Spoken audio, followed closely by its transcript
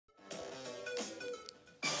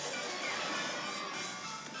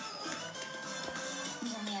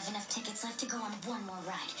go on one more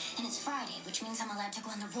ride, and it's Friday, which means I'm allowed to go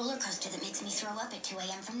on the roller coaster that makes me throw up at 2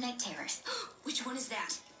 a.m. from night terrors. Which one is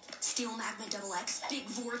that? Steel Magma XX, Big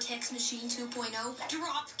Vortex Machine 2.0,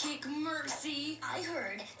 Dropkick Mercy. I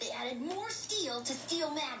heard they added more steel to Steel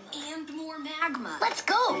Magma. And more magma. Let's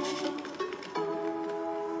go!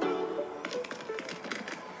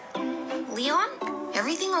 Leon?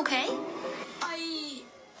 Everything okay? I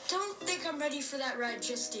don't think I'm ready for that ride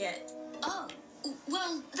just yet. Oh,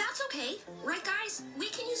 well, that's okay. Right, guys? We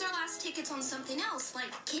can use our last tickets on something else, like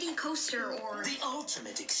Kiddie Coaster or... The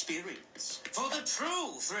ultimate experience for the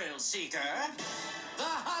true thrill seeker. The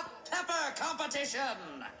Hot Pepper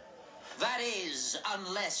Competition. That is,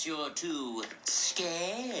 unless you're too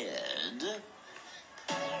scared.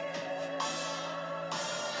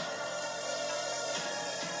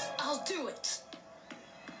 I'll do it.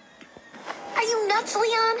 Are you nuts,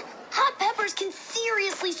 Leon? Hot peppers can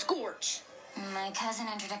seriously scorch. My cousin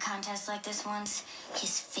entered a contest like this once.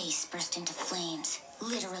 His face burst into flames,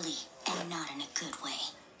 literally, and not in a good way.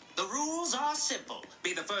 The rules are simple.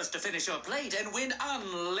 Be the first to finish your plate and win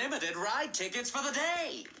unlimited ride tickets for the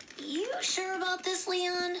day. You sure about this,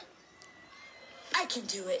 Leon? I can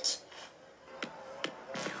do it.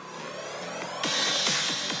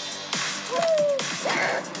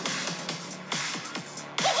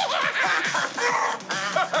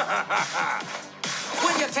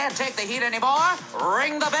 When you can't take the heat anymore,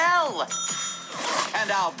 ring the bell.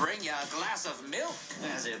 And I'll bring you a glass of milk,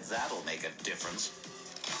 as if that'll make a difference.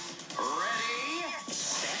 Ready,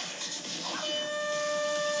 set.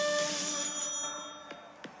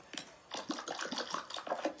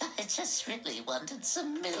 I just really wanted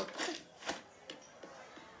some milk.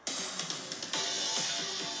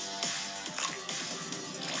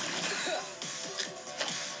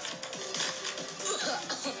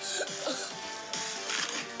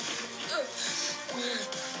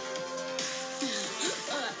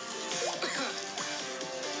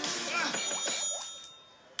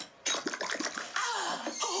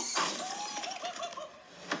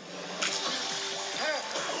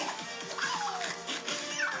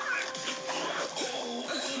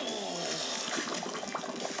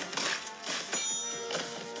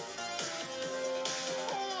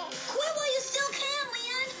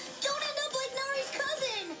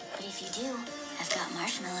 I've got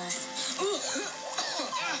marshmallows.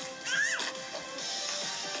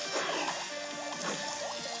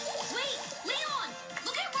 Wait, Leon!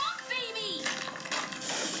 Look at Rock Baby!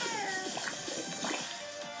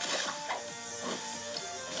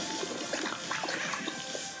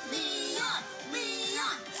 Leon!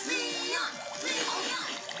 Leon! Leon! Leon!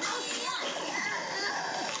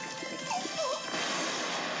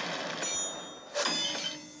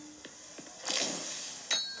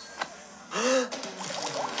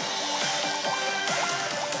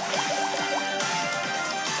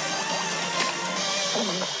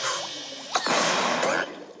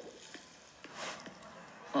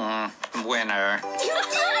 Winner. You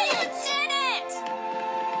did it!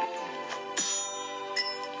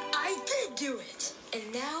 I did do it.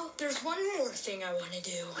 And now there's one more thing I want to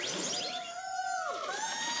do.